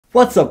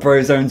What's up,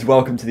 Brozones?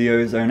 Welcome to the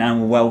Ozone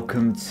and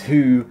welcome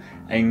to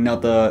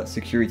another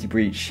security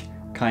breach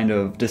kind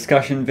of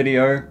discussion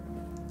video.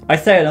 I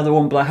say another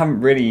one, but I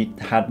haven't really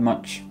had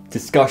much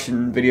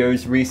discussion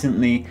videos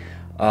recently.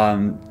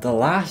 The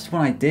last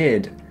one I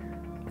did,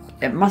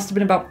 it must have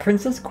been about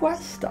Princess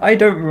Quest? I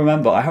don't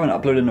remember. I haven't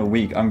uploaded in a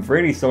week. I'm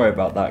really sorry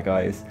about that,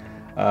 guys.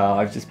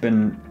 I've just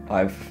been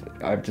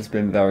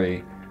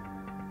very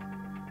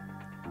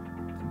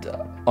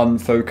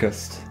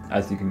unfocused,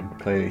 as you can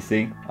clearly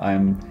see.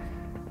 I'm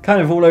kind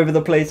of all over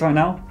the place right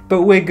now,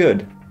 but we're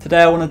good.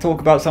 Today I want to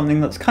talk about something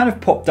that's kind of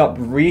popped up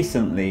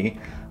recently,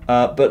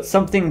 but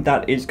something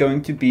that is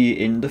going to be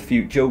in the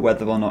future,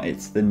 whether or not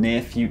it's the near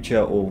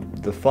future or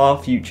the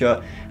far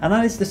future, and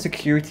that is the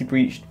Security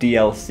Breach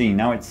DLC.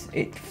 Now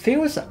it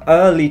feels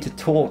early to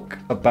talk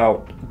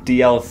about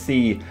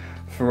DLC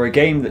for a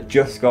game that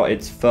just got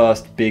its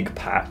first big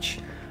patch,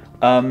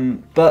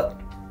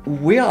 but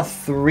we are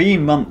 3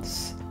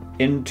 months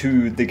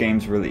into the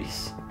game's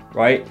release,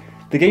 right?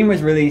 The game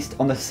was released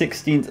on the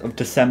 16th of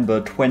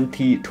December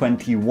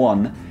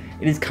 2021.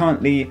 It is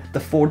currently the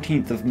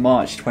 14th of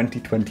March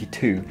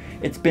 2022.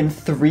 It's been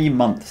 3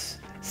 months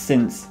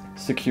since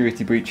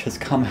Security Breach has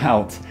come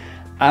out,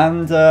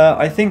 and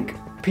I think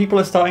people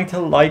are starting to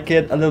like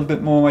it a little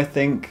bit more. I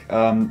think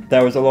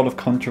there was a lot of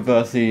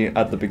controversy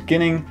at the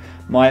beginning.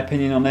 My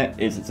opinion on it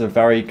is it's a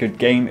very good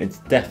game. It's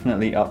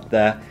definitely up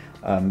there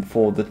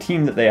for the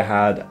team that they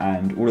had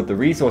and all of the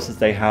resources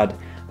they had.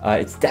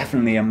 It's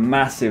definitely a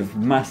massive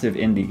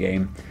indie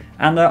game,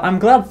 and I'm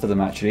glad for them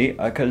actually,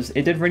 because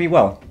it did really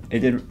well. It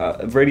did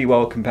really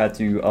well compared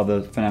to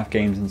other FNAF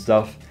games and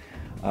stuff,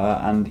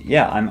 and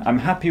yeah, I'm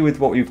happy with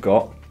what we've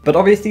got. But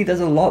obviously there's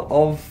a lot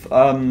of,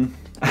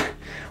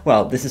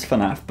 well, this is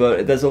FNAF,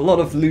 but there's a lot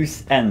of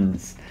loose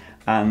ends,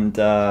 and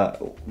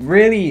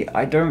really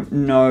I don't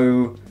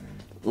know,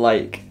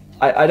 like,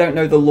 I don't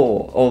know the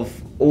lore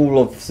of all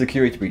of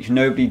Security Breach.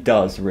 Nobody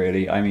does,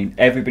 really. I mean,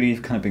 everybody's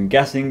kind of been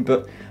guessing,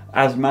 but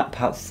as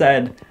MatPat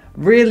said,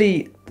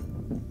 really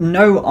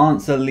no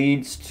answer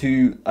leads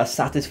to a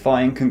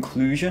satisfying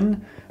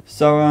conclusion.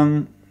 So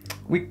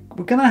we're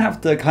gonna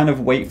have to kind of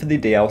wait for the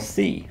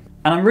DLC.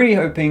 And I'm really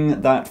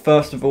hoping that,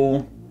 first of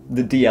all,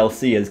 the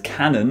DLC is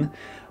canon.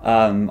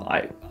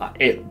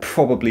 It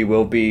probably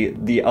will be.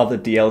 The other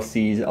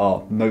DLCs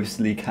are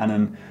mostly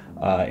canon.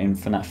 In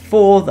FNAF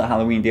 4, the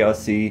Halloween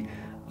DLC,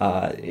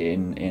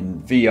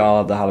 in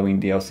VR, the Halloween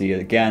DLC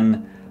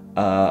again.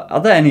 Are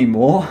there any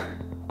more?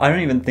 I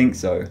don't even think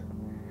so.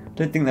 I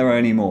don't think there are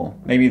any more.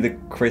 Maybe the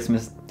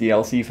Christmas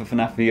DLC for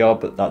FNAF VR,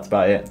 but that's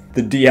about it.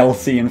 The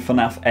DLC in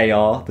FNAF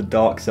AR, the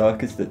Dark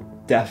Circus,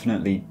 that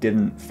definitely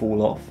didn't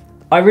fall off.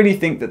 I really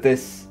think that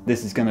this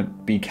is going to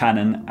be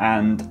canon,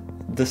 and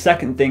the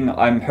second thing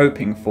I'm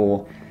hoping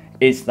for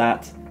is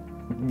that,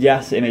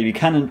 yes, it may be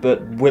canon,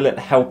 but will it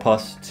help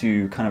us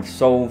to kind of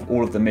solve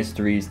all of the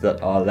mysteries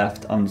that are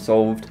left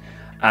unsolved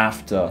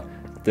after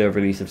the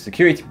release of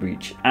Security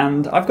Breach?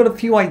 And I've got a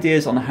few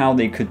ideas on how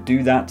they could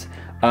do that.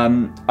 I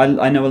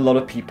know a lot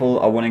of people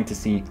are wanting to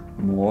see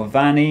more of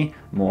Vanny,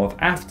 more of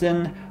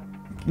Afton,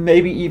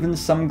 maybe even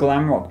some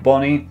Glamrock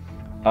Bonnie.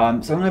 So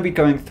I'm going to be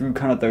going through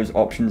kind of those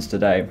options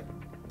today.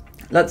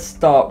 Let's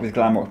start with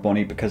Glamrock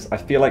Bonnie, because I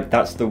feel like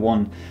that's the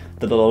one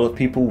that a lot of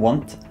people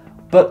want.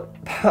 But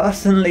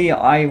personally,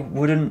 I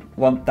wouldn't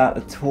want that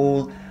at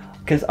all,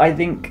 because I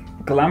think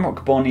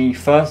Glamrock Bonnie,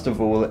 first of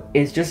all,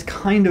 is just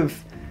kind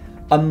of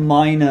a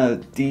minor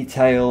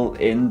detail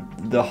in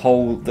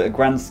the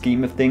grand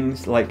scheme of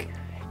things. Like,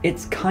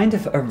 it's kind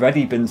of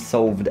already been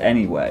solved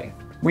anyway.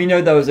 We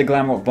know there was a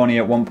Glamrock Bonnie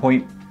at one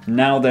point.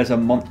 Now there's a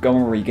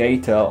Montgomery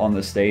Gator on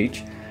the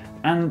stage,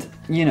 and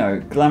you know,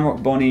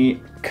 Glamrock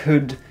Bonnie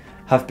could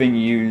have been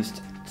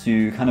used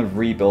to kind of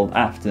rebuild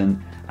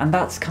Afton. And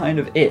that's kind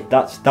of it.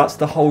 That's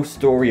the whole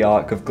story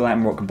arc of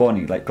Glamrock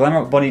Bonnie. Like,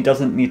 Glamrock Bonnie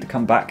doesn't need to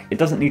come back. It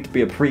doesn't need to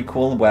be a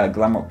prequel where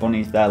Glamrock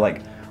Bonnie's there.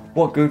 Like,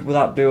 what good will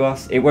that do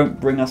us? It won't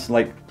bring us,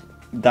 like,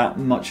 that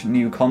much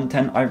new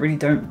content. I really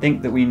don't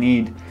think that we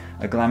need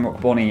a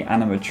Glamrock Bonnie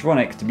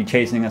animatronic to be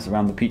chasing us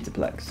around the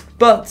Pizzaplex.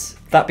 But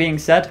that being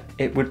said,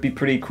 it would be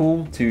pretty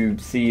cool to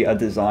see a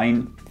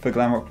design for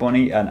Glamrock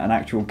Bonnie, and an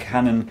actual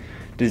canon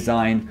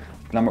design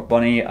Glamrock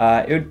Bonnie.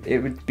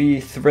 It would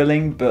be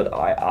thrilling, but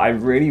I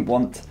really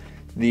want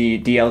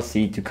the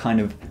DLC to kind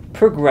of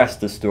progress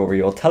the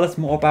story, or tell us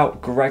more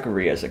about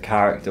Gregory as a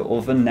character,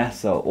 or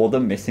Vanessa, or the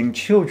missing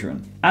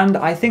children. And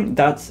I think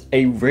that's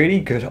a really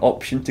good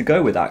option to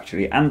go with,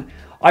 actually. And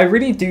I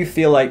really do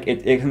feel like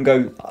it can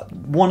go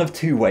one of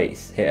two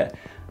ways here.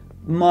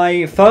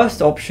 My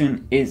first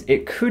option is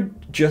it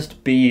could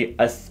just be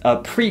a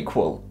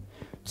prequel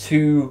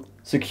to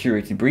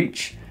Security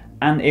Breach,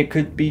 and it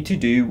could be to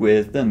do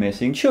with the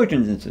missing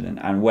children's incident,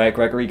 and where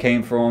Gregory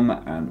came from,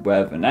 and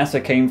where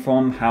Vanessa came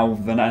from, how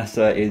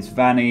Vanessa is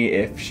Vanny,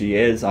 if she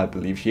is, I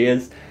believe she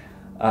is.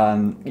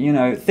 You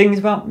know, things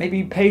about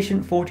maybe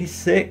Patient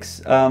 46.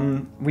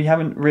 We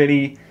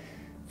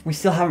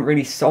still haven't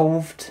really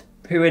solved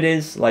who it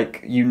is,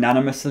 like,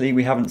 unanimously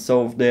we haven't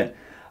solved it.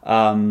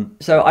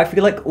 So I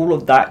feel like all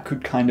of that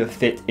could kind of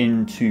fit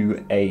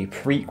into a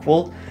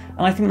prequel,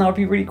 and I think that would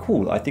be really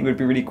cool. I think it would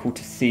be really cool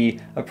to see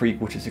a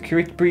prequel to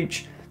Security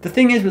Breach. The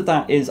thing is with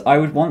that is I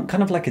would want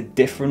kind of like a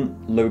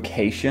different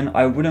location.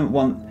 I wouldn't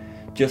want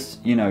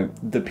just, you know,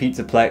 the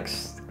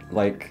Pizzaplex,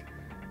 like,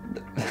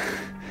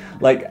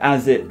 like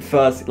as it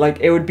first,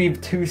 like it would be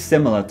too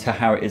similar to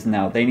how it is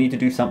now. They need to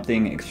do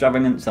something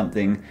extravagant,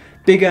 something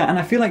bigger, and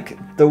I feel like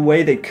the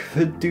way they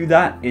could do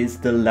that is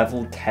the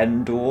level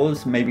 10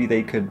 doors. Maybe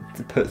they could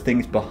put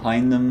things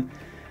behind them,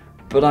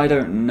 but I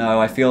don't know.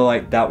 I feel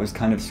like that was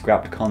kind of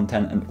scrapped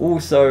content, and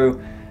also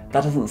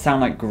that doesn't sound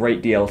like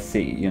great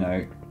DLC, you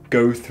know.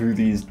 Go through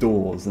these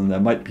doors and there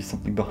might be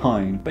something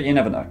behind, but you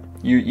never know.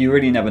 You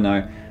really never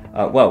know.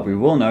 Well, we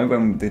will know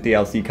when the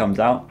DLC comes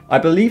out. I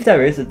believe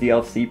there is a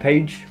DLC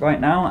page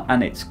right now,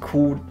 and it's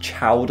called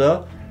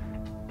Chowda.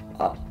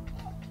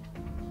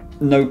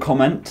 No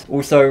comment.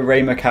 Also,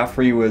 Ray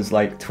McCaffrey was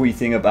like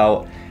tweeting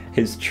about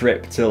his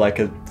trip to like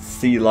a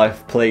sea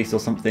life place or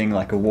something,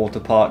 like a water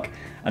park,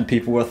 and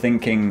people were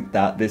thinking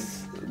that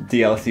this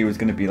DLC was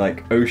going to be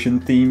like ocean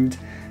themed.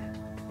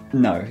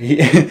 No, he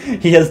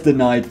has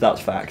denied that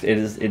fact. It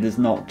is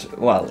not.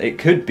 Well, it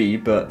could be,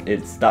 but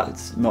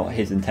that's not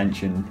his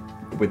intention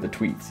with the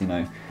tweets. You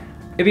know,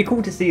 it'd be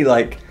cool to see.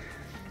 Like,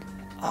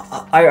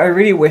 I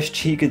really wish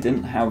Chica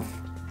didn't have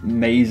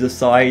maze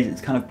aside. It's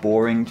kind of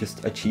boring,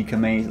 just a Chica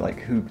maze.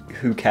 Like,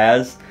 who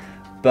cares?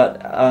 But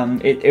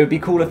it would be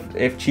cool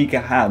if Chica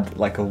had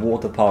like a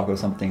water park or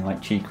something, like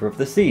Chica of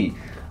the Sea.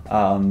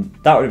 That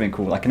would have been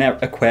cool. Like an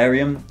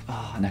aquarium.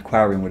 Oh, an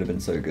aquarium would have been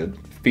so good.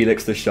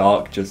 Felix the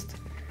shark just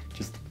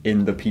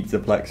in the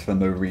Pizzaplex for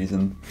no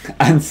reason,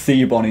 and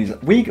sea bonnies.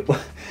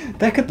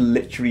 There could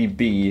literally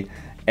be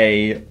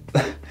a.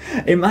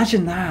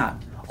 Imagine that.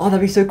 Oh,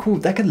 that'd be so cool.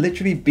 There could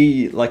literally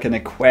be like an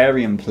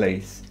aquarium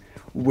place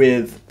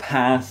with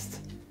past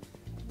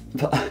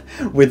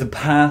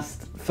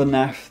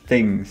FNAF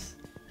things.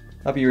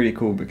 That'd be really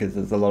cool because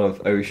there's a lot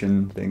of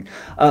ocean thing.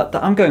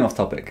 I'm going off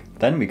topic.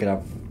 Then we could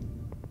have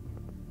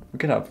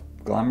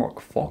Glamrock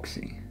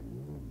Foxy.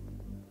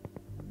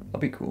 That'd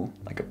be cool,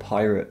 like a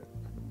pirate.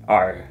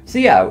 Arr. So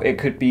yeah, it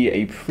could be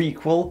a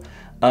prequel,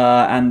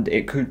 and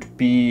it could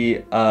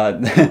be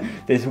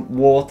this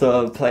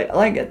water play.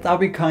 Like, that'd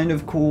be kind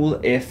of cool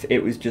if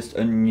it was just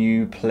a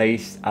new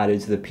place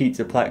added to the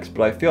Pizzaplex,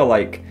 but I feel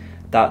like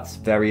that's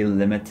very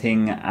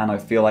limiting, and I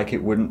feel like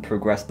it wouldn't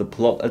progress the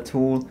plot at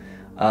all.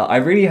 I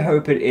really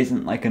hope it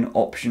isn't like an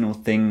optional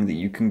thing that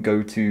you can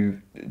go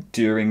to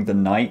during the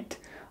night.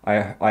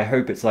 I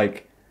hope it's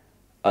like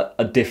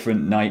a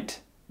different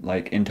night,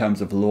 like in terms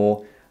of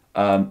lore.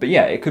 But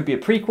yeah, it could be a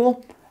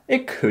prequel,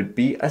 it could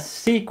be a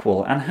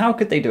sequel. And how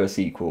could they do a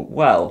sequel?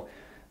 Well,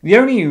 the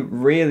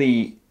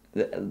only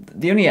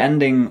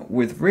ending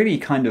with really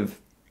kind of,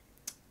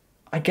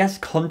 I guess,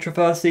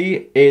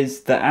 controversy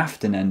is the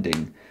Afton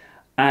ending.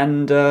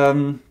 And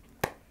the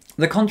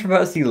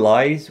controversy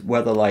lies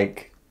whether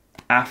like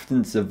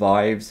Afton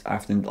survives,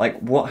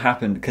 like what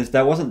happened, because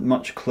there wasn't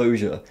much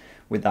closure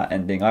with that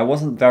ending. I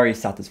wasn't very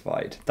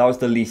satisfied. That was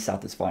the least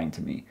satisfying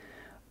to me.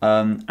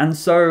 And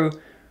so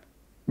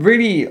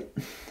really,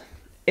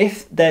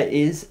 if there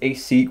is a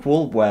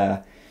sequel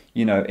where,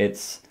 you know,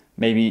 it's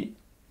maybe,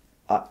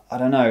 I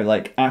don't know,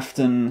 like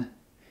Afton,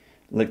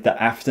 like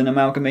the Afton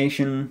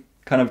amalgamation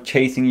kind of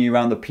chasing you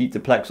around the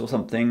Pizzaplex or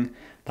something,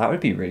 that would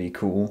be really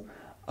cool.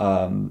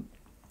 And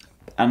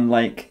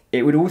like,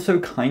 it would also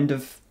kind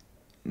of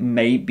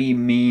maybe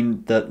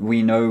mean that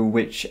we know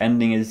which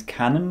ending is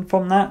canon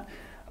from that.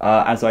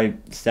 As I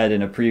said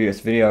in a previous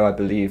video, I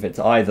believe it's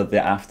either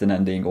the Afton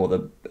ending or the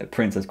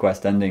Princess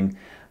Quest ending.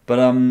 But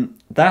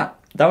that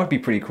would be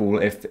pretty cool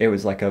if it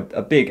was like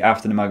a big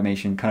Afton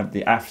amalgamation, kind of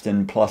the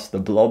Afton plus the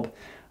Blob.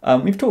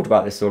 We've talked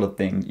about this sort of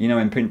thing, you know,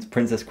 in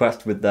Princess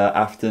Quest with the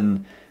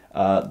Afton,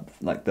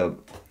 like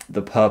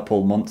the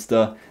purple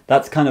monster.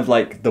 That's kind of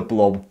like the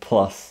Blob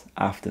plus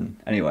Afton.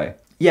 Anyway,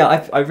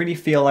 yeah, I really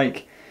feel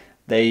like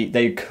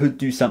they could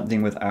do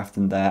something with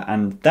Afton there,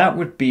 and that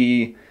would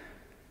be,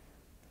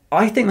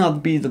 I think that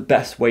would be the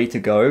best way to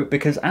go,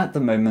 because at the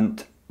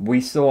moment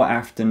we saw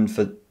Afton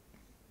for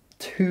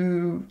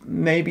 2,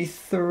 maybe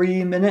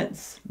 3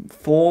 minutes,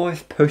 4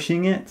 if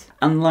pushing it,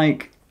 and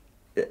like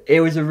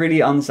it was a really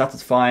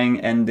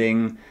unsatisfying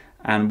ending,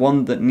 and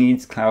one that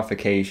needs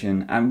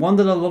clarification, and one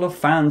that a lot of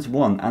fans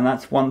want. And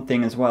that's one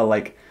thing as well,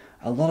 like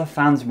a lot of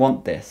fans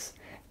want this.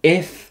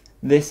 If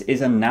this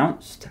is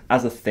announced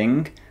as a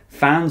thing,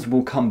 fans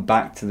will come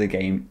back to the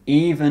game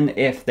even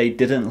if they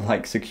didn't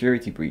like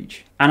Security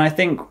Breach. And I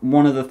think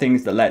one of the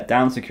things that let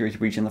down Security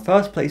Breach in the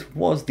first place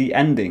was the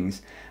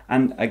endings.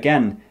 And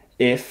again,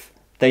 if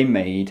they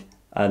made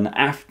an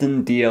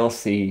Afton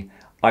DLC,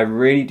 I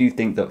really do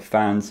think that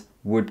fans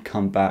would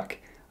come back,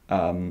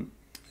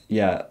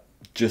 yeah,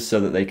 just so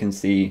that they can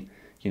see,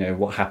 you know,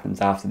 what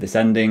happens after this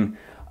ending.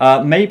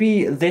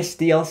 Maybe this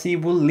DLC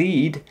will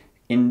lead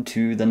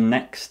into the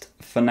next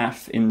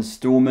FNAF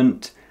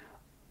installment.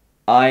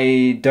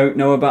 I don't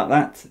know about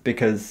that,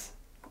 because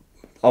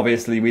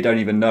obviously we don't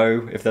even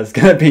know if there's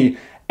going to be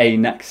a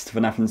next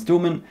FNAF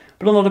installment,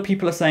 but a lot of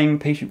people are saying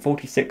Patient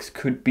 46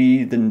 could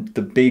be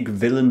the big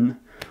villain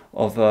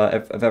of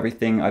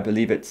everything. I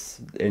believe it's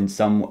in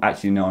some...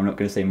 Actually, no, I'm not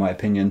going to say my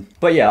opinion.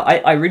 But yeah,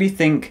 I really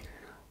think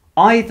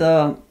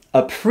either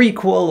a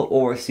prequel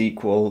or a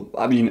sequel.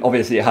 I mean,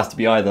 obviously it has to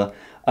be either.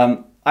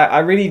 I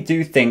really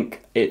do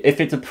think if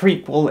it's a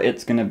prequel,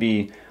 it's going to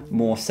be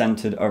more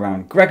centered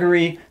around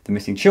Gregory, the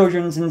missing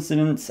children's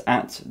incidents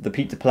at the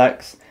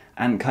Peterplex,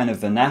 and kind of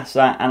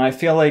Vanessa. And I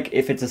feel like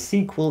if it's a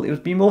sequel, it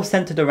would be more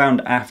centered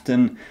around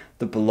Afton,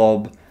 the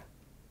Blob.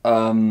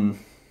 I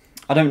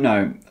don't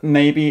know.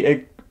 Maybe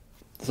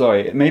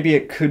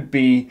it could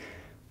be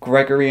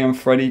Gregory and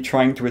Freddy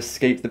trying to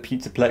escape the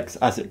Peterplex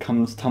as it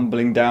comes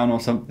tumbling down or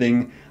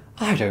something.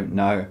 I don't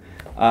know.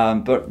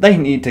 But they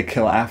need to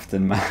kill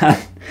Afton,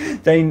 man.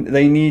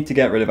 they need to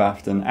get rid of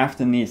Afton.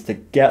 Afton needs to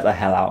get the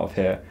hell out of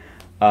here.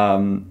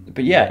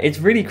 But yeah, it's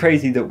really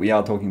crazy that we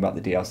are talking about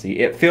the DLC.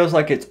 It feels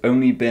like it's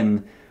only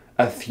been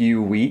a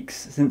few weeks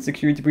since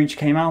Security Breach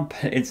came out,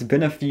 but it's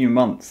been a few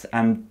months,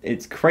 and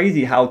it's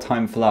crazy how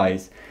time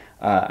flies.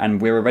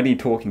 And we're already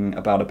talking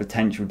about a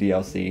potential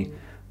DLC.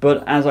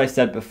 But as I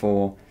said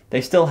before,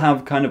 they still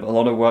have kind of a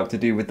lot of work to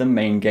do with the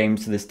main game,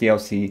 so this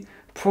DLC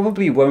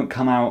probably won't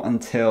come out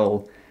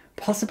until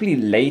possibly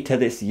later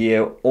this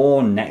year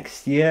or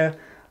next year.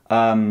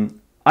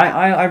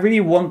 I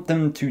really want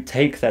them to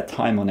take their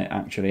time on it,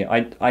 actually.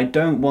 I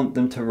don't want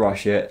them to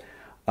rush it.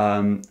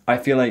 I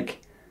feel like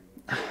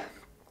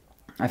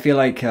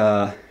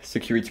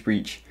Security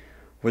Breach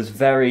was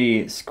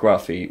very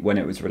scruffy when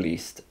it was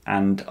released,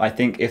 and I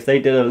think if they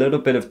did a little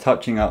bit of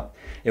touching up,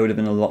 it would have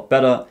been a lot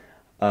better.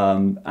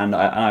 And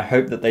I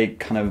hope that they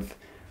kind of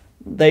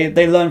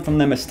they learn from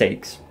their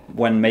mistakes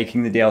when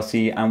making the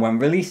DLC and when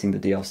releasing the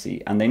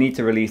DLC, and they need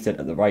to release it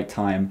at the right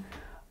time.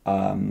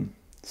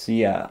 So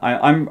yeah,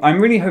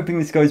 I'm really hoping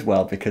this goes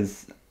well,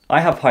 because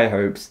I have high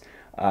hopes.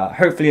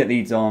 Hopefully it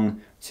leads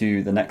on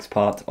to the next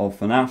part of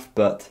FNAF,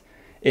 but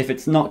if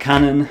it's not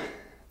canon,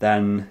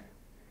 then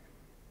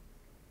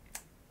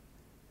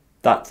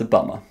that's a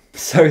bummer.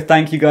 So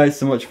thank you guys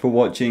so much for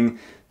watching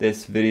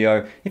this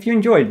video. If you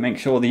enjoyed, make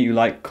sure that you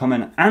like,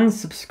 comment, and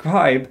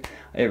subscribe.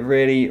 It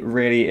really,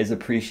 really is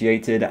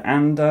appreciated,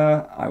 and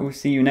I will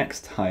see you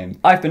next time.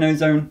 I've been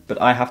Ozone, but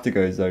I have to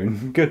go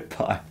Zone.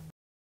 Goodbye.